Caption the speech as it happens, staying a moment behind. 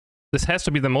This has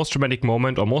to be the most dramatic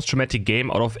moment or most dramatic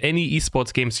game out of any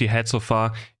esports games you had so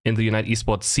far in the United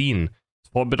Esports scene.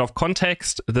 For a bit of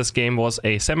context, this game was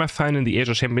a semi-final in the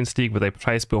Asia Champions League with a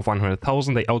prize pool of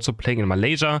 100,000. They also playing in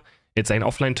Malaysia. It's an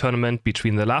offline tournament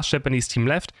between the last Japanese team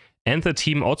left and the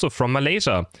team also from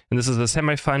Malaysia. And this is a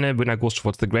semi-final. Winner goes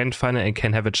towards the grand final and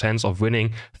can have a chance of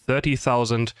winning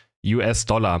 30,000 US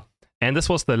dollar. And this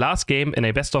was the last game in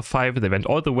a best of 5. They went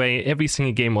all the way. Every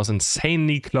single game was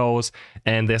insanely close.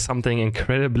 And there's something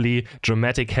incredibly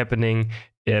dramatic happening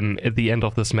at the end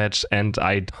of this match. And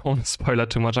I don't spoil it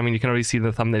too much. I mean, you can already see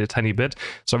the thumbnail a tiny bit.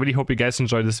 So I really hope you guys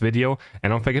enjoyed this video. And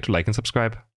don't forget to like and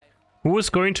subscribe. Who is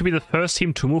going to be the first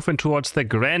team to move in towards the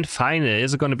grand final?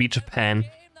 Is it going to be Japan?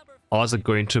 Or is it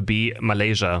going to be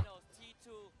Malaysia?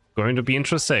 Going to be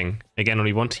interesting. Again,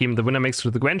 only one team. The winner makes it to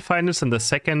the grand finals. And the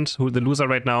second, who the loser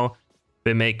right now,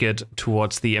 will make it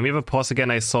towards the... And we have a pause again.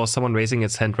 I saw someone raising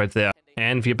its hand right there.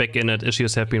 And we're back in it.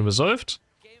 Issues have been resolved.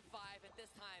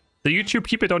 The YouTube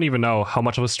people don't even know how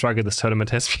much of a struggle this tournament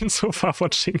has been so far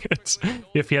watching it.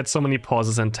 If we had so many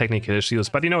pauses and technical issues.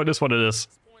 But you know, it is what it is.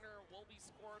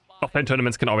 Offline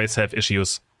tournaments can always have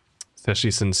issues.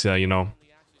 Especially since, you know,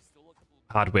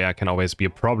 hardware can always be a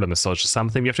problem. So it's just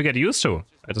something we have to get used to.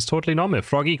 It is totally normal.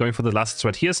 Froggy going for the last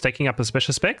right here, stacking up the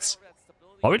special specs.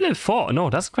 Already level 4. No,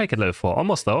 doesn't quite get level 4.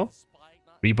 Almost though.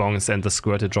 Rebongs and the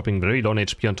Squirtle dropping very low on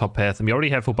HP on top path. And we already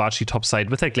have Fubachi top side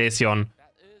with a Glaceon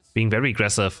being very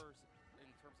aggressive.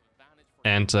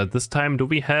 And this time, do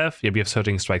we have... Yeah, we have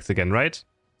Surging Strikes again, right?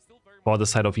 For the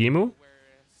side of Yemu.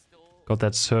 Got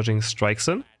that Surging Strikes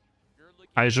in.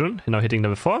 Aijun now hitting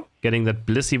level 4. Getting that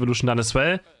Bliss evolution done as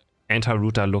well. And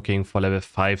Haruta looking for level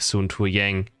 5 soon to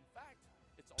Yang.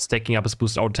 Stacking up his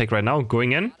boost auto attack right now.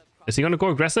 Going in. Is he going to go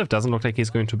aggressive? Doesn't look like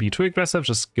he's going to be too aggressive.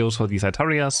 Just goes for these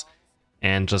Itarias.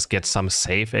 And just get some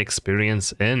safe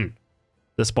experience in.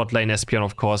 The spot lane Espeon,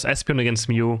 of course. Espeon against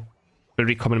Mew.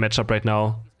 Very common matchup right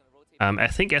now. I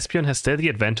think Espeon has still the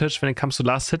advantage when it comes to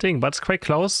last hitting, but it's quite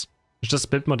close. It's just a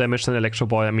bit more damage than Electro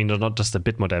Ball. I mean, not just a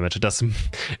bit more damage. It does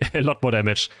a lot more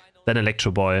damage than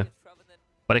Electro Ball.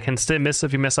 But it can still miss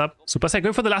if you mess up. Super Saiyan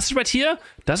going for the last hit right here.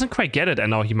 Doesn't quite get it,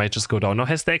 and now he might just go down. Now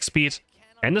has the X speed.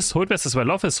 And his Hold Vest as well.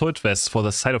 Love his Hold Vest for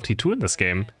the side of T2 in this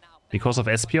game. Because of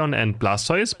Espeon and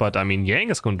Blastoise, but I mean,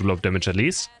 Yang is going to do a lot of damage at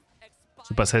least.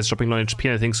 Super Saiyan is dropping low HP,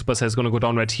 and I think Super Saiyan is going to go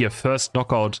down right here. First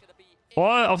knockout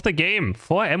of the game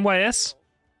for MYS.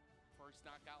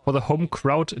 For the home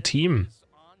crowd team.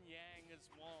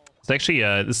 It's actually,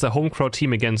 it's the home crowd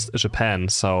team against Japan,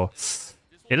 so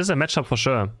it is a matchup for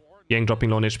sure. Yang dropping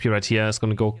low on HP right here. Is going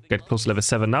to go get close to level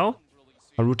 7 now.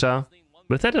 Haruta.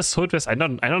 With that as Hold Vest, I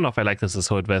don't know if I like this as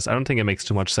Hold Vest. I don't think it makes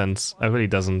too much sense. It really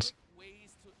doesn't.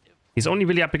 He's only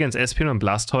really up against Espeon and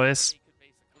Blastoise.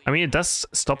 I mean, it does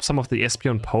stop some of the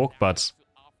Espeon poke, but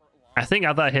I think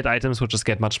other hit items would just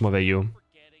get much more value.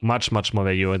 Much more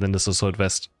value than this Assault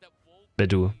Vest will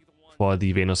do for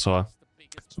the Venusaur.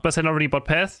 Super Saiyan already bought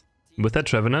path with that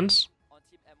Trevenant.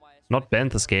 Not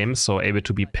banned this game, so able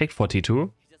to be picked for T2.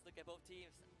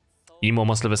 Emo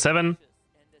almost level 7.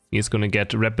 He's gonna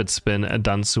get Rapid Spin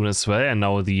done soon as well. And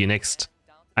now the next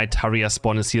Itaria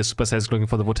spawn is here. Super Saiyan is looking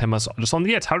for the Woodhammers just on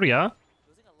the Itaria.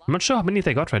 I'm not sure how many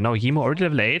they got right now. Emo already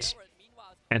level 8.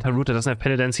 And Haruta doesn't have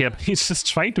Penitence here, but he's just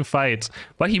trying to fight.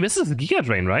 But he misses the Giga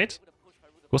Drain, right?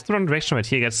 Goes the wrong direction right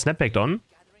here, gets snapbacked on.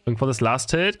 Looking for this last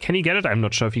hit. Can he get it? I'm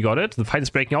not sure if he got it. The fight is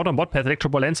breaking out on bot path. Electro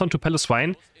Ball lands onto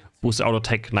Peloswine. Boosts auto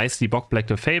attack nicely. Bonk Black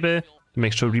to Fable.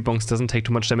 Make sure Rebonks doesn't take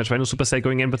too much damage. Rhino Super Saiyan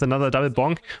going in with another double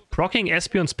bonk. Proccing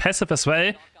Espeon's passive as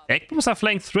well. Egg Bombs are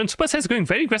flying through, and Super Saiyan is going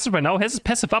very aggressive right now. Has his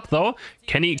passive up though.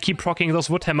 Can he keep proccing those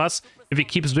Woodhammers if he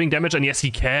keeps doing damage? And yes, he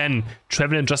can.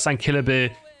 Trevenant just unkillable.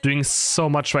 Doing so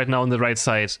much right now on the right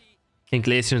side. And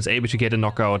Glaceon is able to get a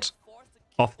knockout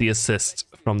of the assist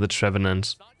from the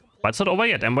Trevenant. But it's not over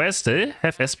yet. MYS still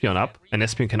have Espeon up. And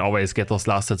Espeon can always get those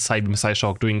last hits. Psybeam,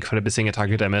 Psyshock doing incredible single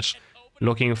target damage.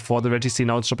 Looking for the Registry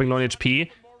now. It's dropping low on HP.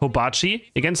 Hobachi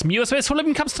against Mew as well.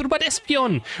 Solim comes through, but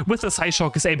Espeon with the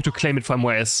Psyshock is able to claim it for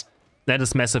MYS. That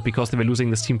is massive because they were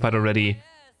losing this team fight already.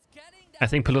 I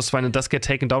think Peloswine does get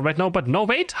taken down right now. But no,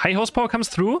 wait. High horsepower comes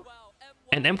through.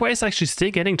 And MYS is actually still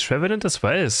getting Trevenant as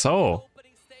well. So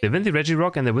they win the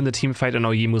Regirock and they win the team fight. And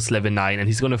now Yemu's level 9. And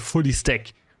he's going to fully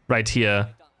stack right here.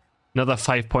 Another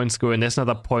 5 points going. There's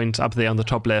another point up there on the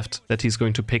top left that he's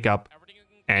going to pick up.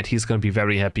 And he's going to be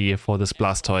very happy for this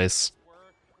Blastoise.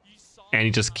 And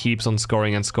he just keeps on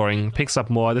scoring and scoring. Picks up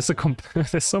more.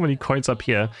 There's so many coins up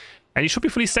here. And he should be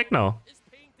fully stacked now.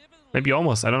 Maybe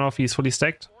almost. I don't know if he's fully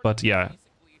stacked. But yeah,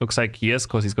 looks like he is,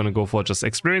 because he's going to go for just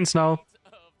experience now.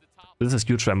 This is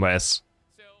huge for MYS.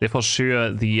 They for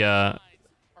sure the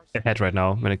ahead right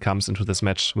now when it comes into this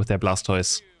match with their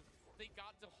Blastoise.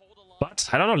 But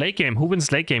I don't know, late game. Who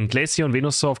wins late game? Glaceon,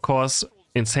 Venusaur, of course.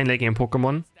 Insane late game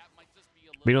Pokemon.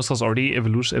 Venusaur's already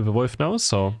evolved now,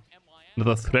 so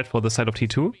another threat for the side of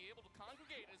T2. And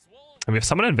we have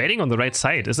someone invading on the right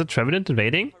side. Is it Trevenant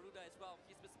invading?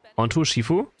 Onto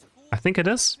Shifu? I think it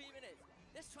is.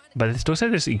 But it looks like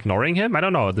they're just ignoring him. I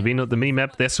don't know. The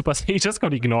mini-map, they're super... He just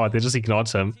got ignored. They just ignored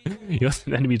him. He was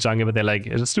an enemy jungle, but they're like,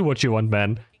 just do what you want,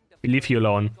 man. We leave you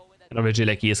alone. And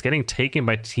obviously, he is getting taken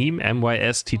by Team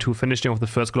MYS. T2 finishing off the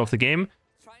first goal of the game.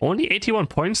 Only 81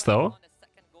 points, though,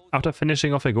 after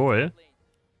finishing off a goal.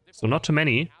 So not too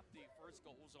many.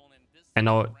 And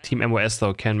now Team MYS,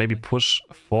 though, can maybe push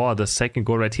for the second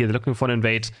goal right here. They're looking for an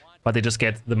invade, but they just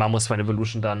get the Mamoswine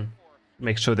evolution done.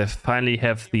 Make sure they finally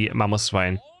have the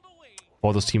Mamoswine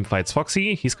for those team fights.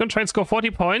 Foxy, he's going to try and score 40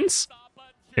 points.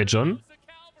 Ejun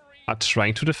are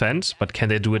trying to defend, but can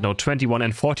they do it now? 21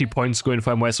 and 40 points going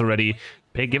for MYS already.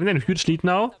 They're giving them a huge lead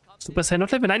now. Super Saiyan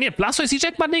not level 9 yet. Blastoise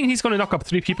eject buttoning. He's going to knock up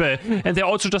 3 people. And they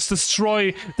also just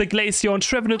destroy the Glaceon.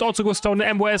 Trevenant also goes down.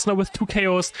 And MYS now with 2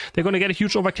 KOs. They're going to get a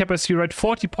huge overcapacity, right?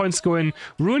 40 points going.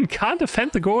 Ruin can't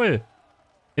defend the goal. You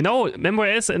know,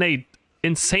 MYS in a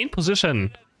insane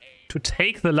position to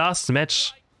take the last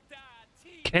match.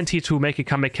 Can T2 make a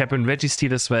comeback happen?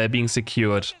 Registeel as well being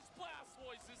secured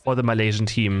for the Malaysian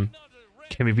team.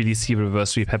 Can we really see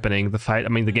reverse sweep happening? The fight, I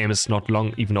mean, the game is not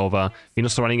long even over.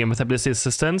 Venus running in with ability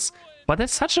assistance. But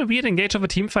that's such a weird engage of a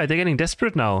team fight. They're getting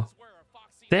desperate now.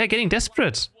 They're getting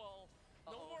desperate.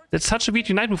 That's such a weird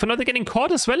Unite move. And now they're getting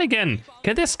caught as well again.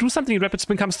 Can they do something? Rapid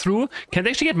Spin comes through. Can they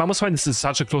actually get Mamoswine? This is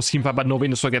such a close team fight, but no,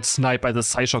 Venusaur gets sniped by the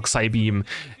Psyshock Psybeam.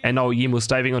 And now Yemu's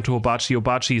diving onto Obachi.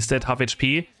 Obachi is dead, half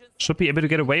HP. Should be able to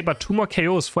get away, but 2 more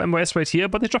KOs for MYS right here.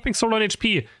 But they're dropping so low on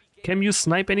HP. Can you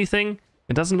snipe anything?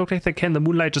 It doesn't look like they can. The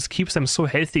Moonlight just keeps them so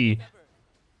healthy.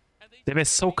 They were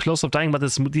so close of dying, but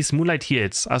these Moonlight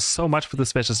heals are so much for the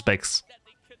special specs.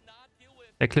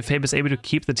 That Clefairy is able to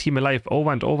keep the team alive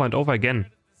over and over and over again.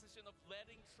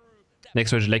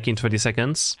 Next Regieleki in 20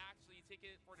 seconds.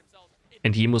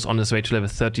 And Yemu's on his way to level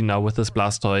 30 now with this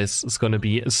Blastoise. It's gonna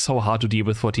be so hard to deal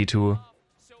with for T2.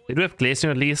 They do have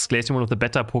Glaceon at least. Glaceon, one of the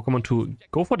better Pokemon to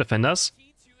go for defenders.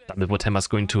 Double Hammer's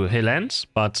going to Hill End.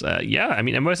 But yeah, I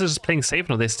mean, MYS is just playing safe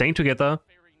now. They're staying together.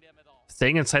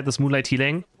 Staying inside this Moonlight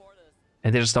healing.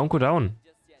 And they just don't go down.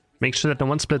 Make sure that no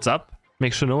one splits up.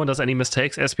 Make sure no one does any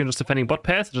mistakes. Espion just defending bot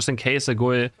path, just in case a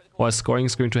goal or a scoring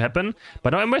is going to happen.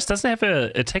 But now MYS doesn't have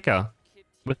an attacker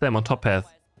with them on top path.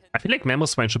 I feel like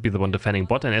Mamoswine should be the one defending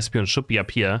bot, and Espion should be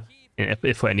up here,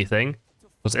 if for anything.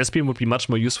 Because Espion would be much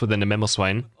more useful than the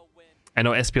Mamoswine. I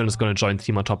know Espion is going to join the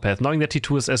team on top path. Knowing that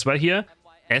T2 is as well here,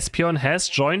 Espion has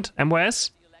joined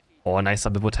MYS. Oh, nice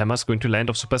Double Hammer is going to land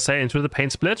off Super Saiyan into the pain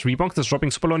split. Rebonk is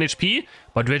dropping super low on HP,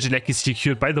 but Regieleki is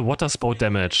secured by the Water Spout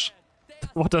damage.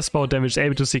 Water Spout damage,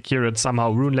 able to secure it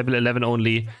somehow. Rune level 11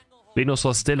 only.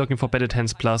 Venusaur still looking for Battle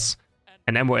Hands Plus.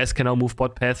 And MYS can now move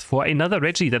bot path for another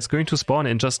Reggie that's going to spawn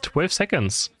in just 12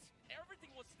 seconds.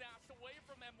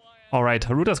 Alright,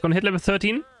 Haruta's going to hit level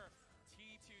 13.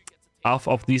 Half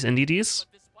of these NDDs.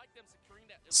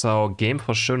 So, game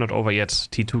for sure not over yet.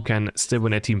 T2 can still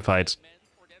win a team fight.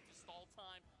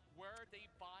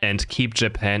 And keep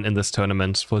Japan in this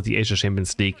tournament for the Asia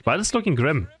Champions League. But it's looking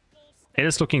grim. It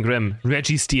is looking grim.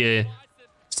 Registeel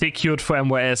secured for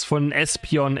MYS, for an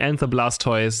Espion and the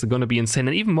Blastoise. They're gonna be insane.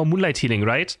 And even more Moonlight healing,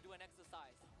 right?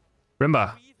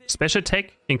 Remember, special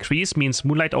attack increase means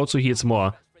Moonlight also heals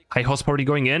more. High horsepower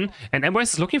going in. And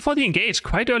MYS is looking for the engage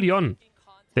quite early on.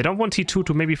 They don't want T2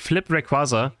 to maybe flip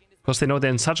Rayquaza, because they know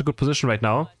they're in such a good position right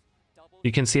now.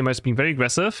 You can see MYS being very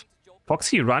aggressive.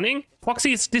 Foxy running?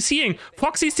 Foxy is DCing.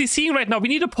 Foxy is DCing right now. We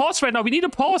need a pause right now. We need a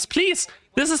pause, please.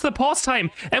 This is the pause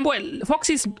time. And boy,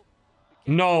 Foxy's...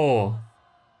 No.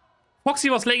 Foxy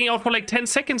was laying out for like 10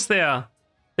 seconds there.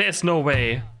 There's no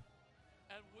way.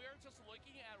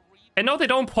 And no, they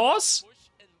don't pause?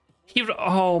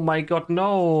 Oh my god,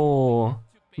 no.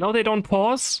 No, they don't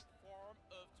pause?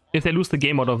 If they lose the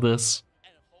game out of this.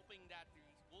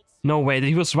 No way.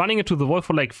 He was running into the wall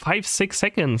for like 5-6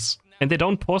 seconds. And they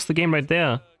don't pause the game right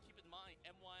there.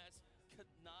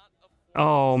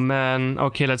 Oh man.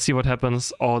 Okay, let's see what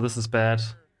happens. Oh, this is bad.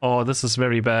 Oh, this is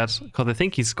very bad. Because I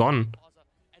think he's gone.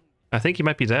 I think he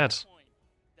might be dead.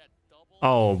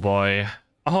 Oh boy.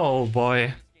 Oh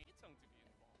boy.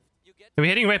 Are we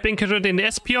heading right back into the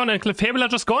Espion and Clefable are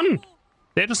just gone?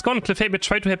 They're just gone. Clefable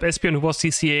tried to help Espion who was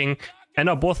CCing. And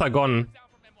now both are gone.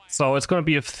 So it's gonna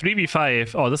be a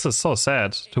 3v5. Oh, this is so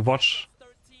sad to watch.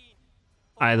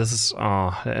 This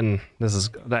is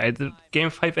game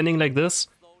 5 ending like this.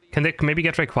 Can they maybe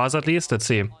get Rayquaza at least? Let's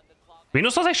see.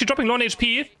 Venusaur's actually dropping low on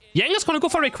HP. Yang is gonna go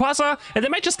for Rayquaza, and they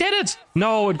might just get it.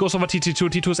 No, it goes over TT2.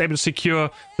 T2 is able to secure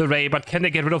the Ray, but can they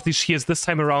get rid of these shields this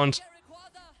time around?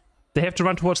 They have to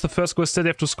run towards the first goal still. They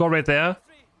have to score right there.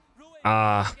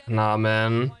 Ah, nah,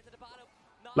 man.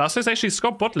 Last is actually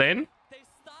scored bot lane.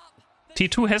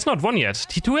 T2 has not won yet.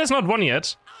 T2 has not won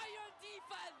yet.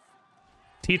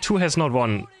 T2 has not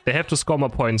won. They have to score more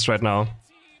points right now.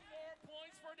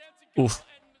 Oof.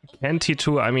 Can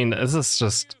T2... I mean, this is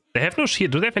just... They have no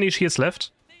shield. Do they have any shields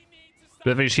left? Do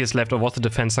they have any shields left, or was the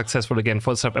defense successful again?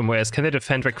 Full stop MOS. Can they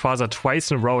defend Rayquaza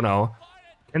twice in a row now?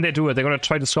 Can they do it? They're going to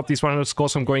try to stop these 100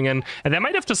 scores from going in. And they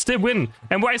might have to still win.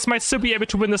 MOS might still be able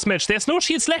to win this match. There's no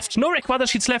shields left. No Rayquaza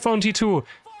shields left on T2.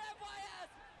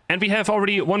 And we have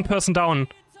already one person down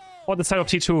on the side of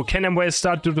T2. Can MOS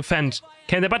start to defend?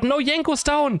 Can they? But no, Yang goes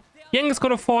down. Yang is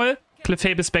going to fall.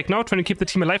 ClisHeroes is back now, trying to keep the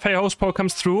team alive. Higher horsepower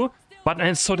comes through. But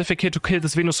it's so difficult to kill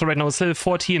this Venusaur right now. It's level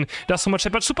 14. Does so much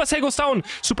damage. But Supercell goes down.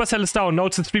 Supercell is down. Now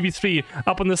it's a 3v3.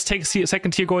 Up on this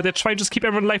second tier goal. They're trying to just keep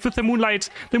everyone alive with the Moonlight.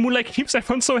 The Moonlight keeps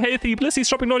everyone so healthy. Blissey's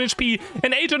dropping 9 HP.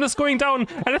 And Adrian is going down.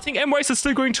 And I think MOS is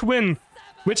still going to win.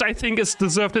 Which I think is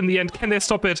deserved in the end. Can they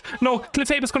stop it? No.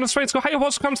 ClisHeroes is going to straight go. Higher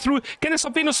horse comes through. Can they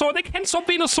stop Venusaur? They can stop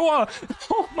Venusaur.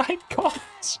 Oh my god.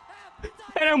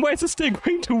 And MOS is still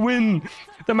going to win.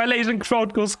 The Malaysian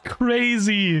crowd goes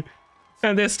crazy.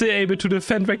 And they're still able to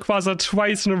defend Rayquaza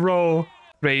twice in a row.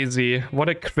 Crazy. What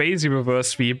a crazy reverse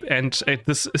sweep. And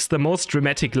this is the most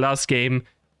dramatic last game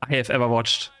I have ever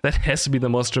watched. That has to be the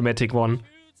most dramatic one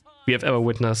we have ever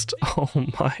witnessed. Oh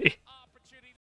my.